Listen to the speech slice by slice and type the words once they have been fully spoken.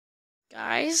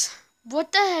Guys,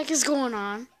 what the heck is going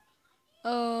on?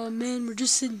 Man, we're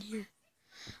just sitting here.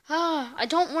 I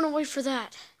don't want to wait for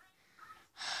that.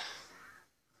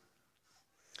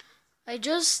 I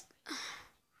just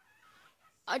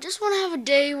want to have a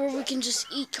day where we can just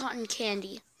eat cotton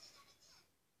candy.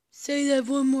 Say that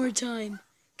one more time.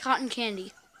 Cotton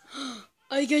candy.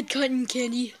 I got cotton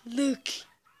candy. Look.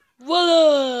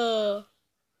 Voila!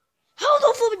 How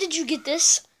the flip did you get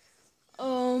this?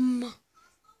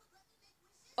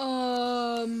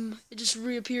 It just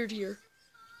reappeared here.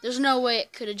 There's no way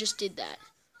it could have just did that.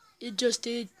 It just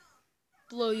did.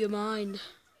 Blow your mind.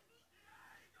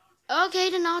 Okay,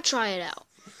 then I'll try it out.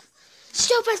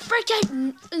 Stupid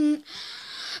freaking.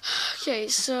 Okay,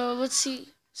 so let's see.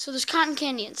 So there's cotton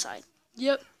candy inside.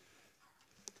 Yep.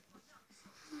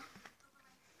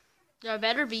 There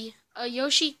better be.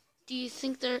 Yoshi, do you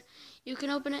think you can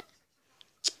open it?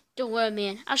 Don't worry,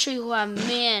 man. I'll show you how a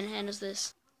man handles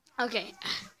this. Okay.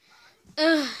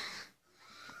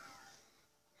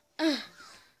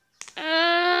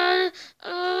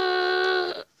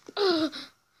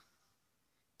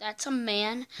 That's a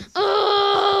man.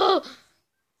 Oh!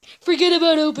 Forget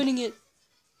about opening it.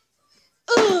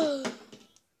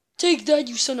 Take that,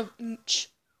 you son of bitch.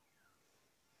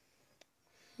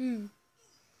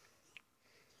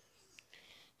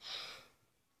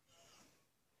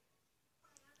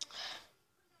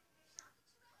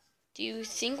 Do you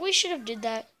think we should have did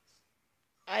that?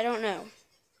 I don't know.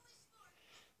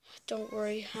 Don't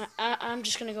worry. I'm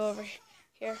just gonna go over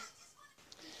here.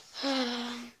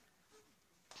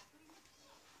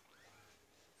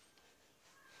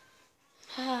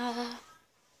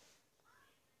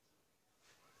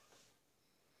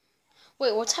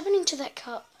 Wait, what's happening to that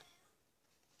cup?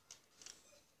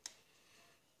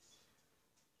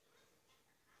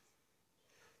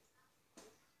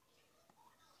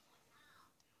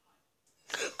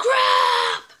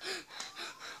 Crap!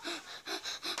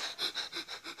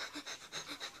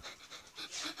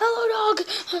 Hello, dog.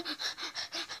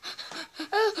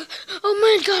 Oh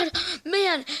my God,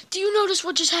 man! Do you notice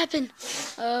what just happened?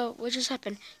 What just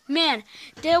happened? Man,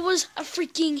 there was a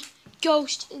freaking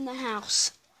ghost in the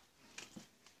house.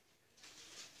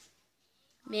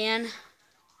 Man,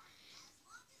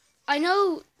 I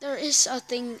know there is a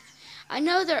thing. I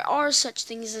know there are such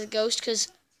things as a ghost,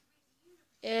 because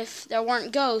if there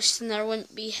weren't ghosts, then there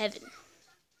wouldn't be heaven.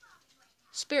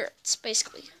 Spirits,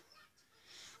 basically.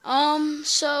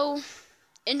 So,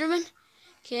 Enderman,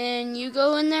 can you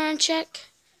go in there and check?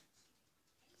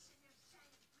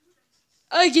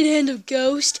 I can handle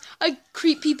ghost. I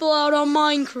creep people out on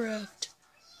Minecraft.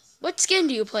 What skin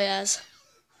do you play as?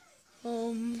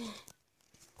 Oh.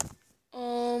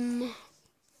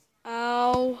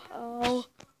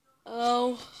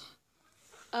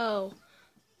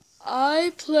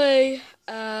 I play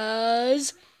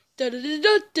as an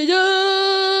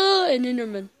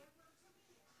Enderman.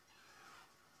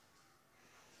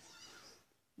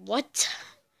 What?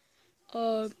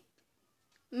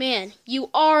 Man, you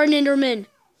are an Enderman.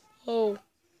 Oh.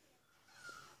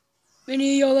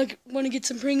 Any of y'all want to get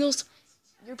some Pringles?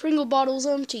 Your Pringle bottle's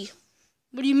empty.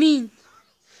 What do you mean?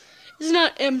 It's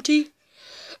not empty.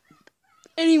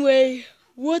 Anyway,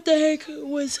 what the heck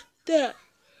was that?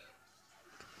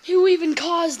 Who even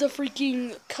caused the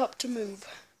freaking cup to move?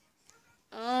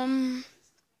 I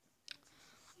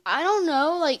don't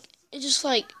know. It just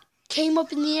came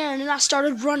up in the air and then I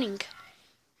started running.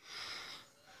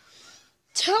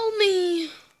 Tell me.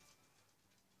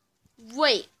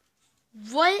 Wait,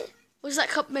 what was that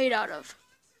cup made out of?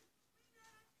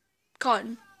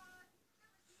 Cotton.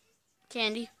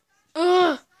 Candy.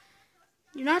 Ugh!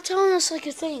 You're not telling us a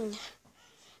thing.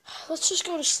 Let's just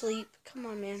go to sleep. Come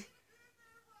on, man.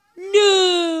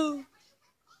 No!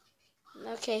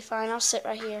 Okay, fine. I'll sit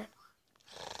right here.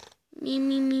 Me,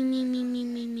 me, me, me, me, me,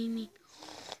 me, me, me.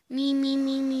 Me, me,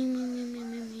 me, me, me, me, me,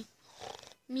 me, me.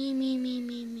 Me, me, me,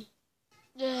 me, me.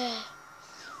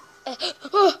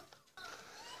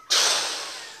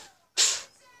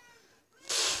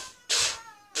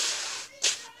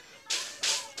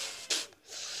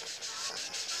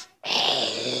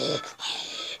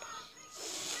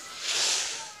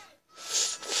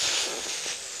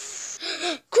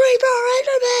 Creeper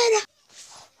Enderman!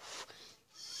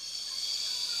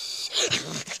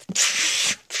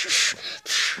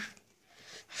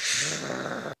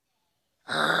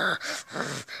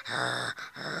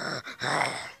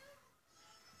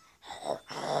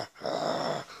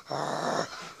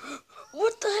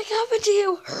 What the heck happened to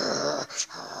you?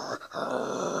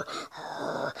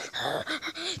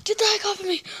 Get the heck off of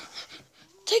me!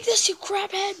 Take this, you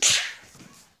craphead!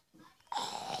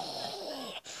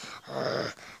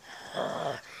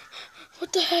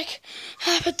 What the heck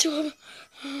happened to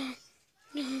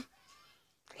him?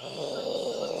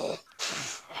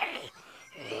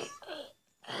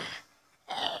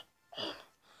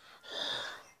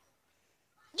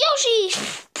 Yoshi!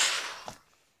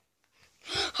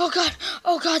 Oh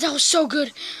god, that was so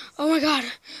good. Oh my god.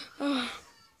 Oh,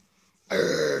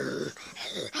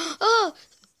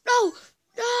 no,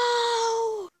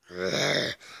 no!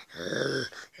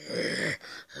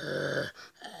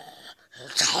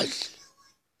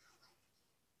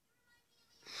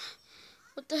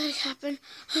 What the heck happened?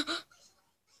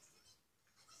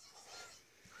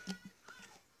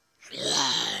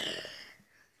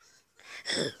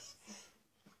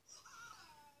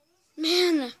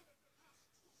 Man!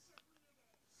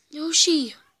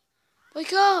 Yoshi!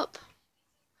 Wake up!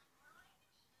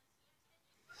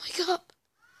 Wake up!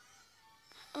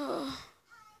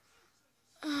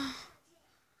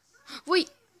 Wait!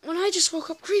 When I just woke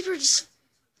up, Creeper just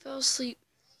fell asleep.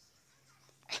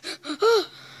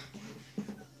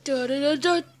 Da da da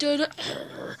da da da.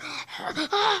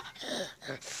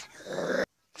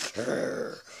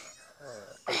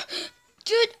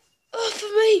 Get off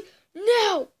of me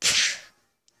now!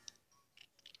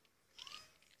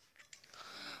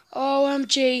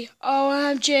 OMG!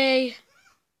 OMG!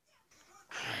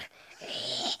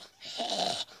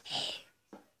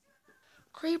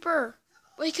 Creeper,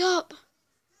 wake up!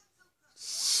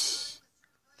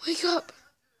 Wake up!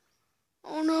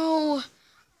 Oh no!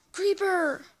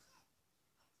 Creeper!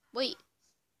 Wait.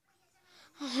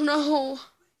 Oh no!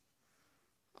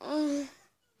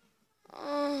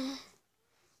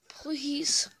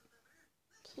 Please.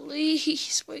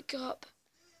 Please wake up.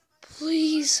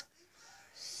 Please.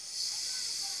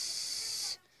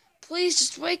 Please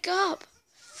just wake up.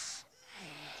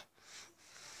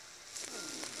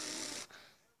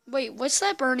 Wait, what's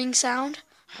that burning sound?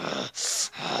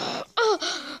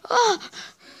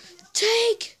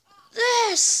 Take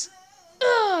this!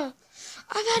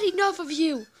 I've had enough of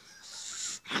you.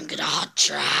 I'm gonna haunt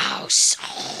your house.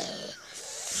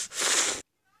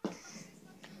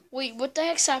 Wait, what the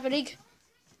heck's happening?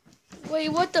 Wait,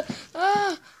 what the?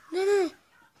 No.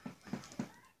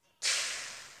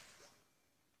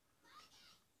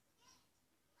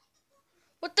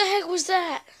 What the heck was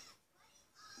that?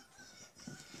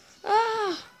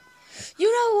 You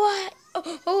know what?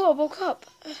 I woke up.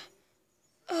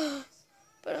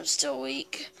 But I'm still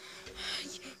weak.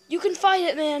 You can fight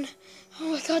it, man.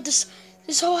 Oh my god, this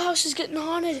whole house is getting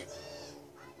haunted.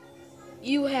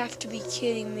 You have to be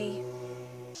kidding me.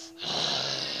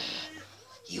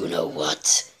 You know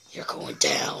what? You're going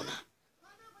down.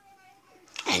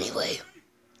 Anyway,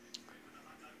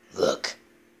 look,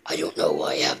 I don't know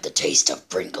why I have the taste of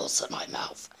Pringles in my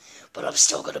mouth, but I'm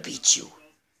still gonna beat you.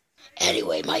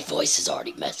 Anyway, my voice is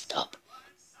already messed up.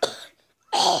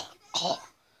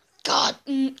 God.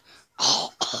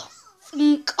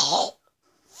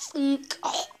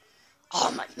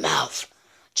 My mouth.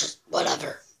 Just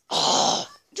whatever.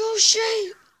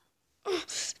 Yoshi!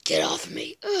 Get off of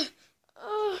me.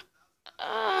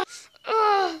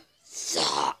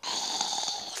 Soft.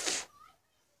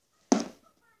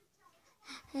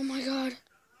 Oh my god.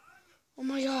 Oh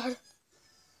my god.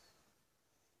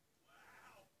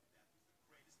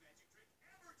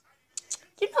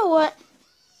 You know what?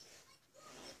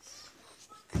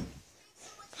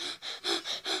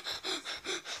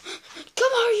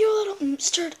 Come on, you little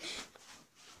mustard.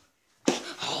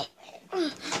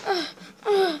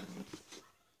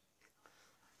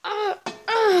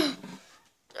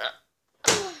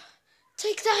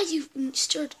 Take that, you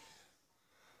mustard.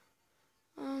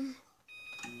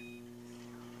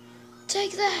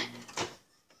 Take that.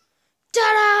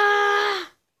 Ta-da!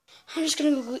 I'm just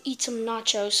gonna go eat some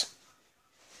nachos.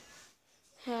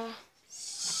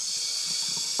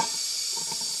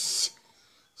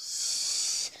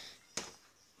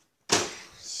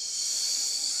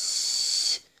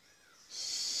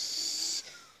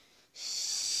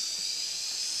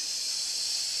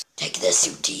 Take this,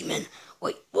 you demon.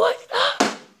 Wait, what?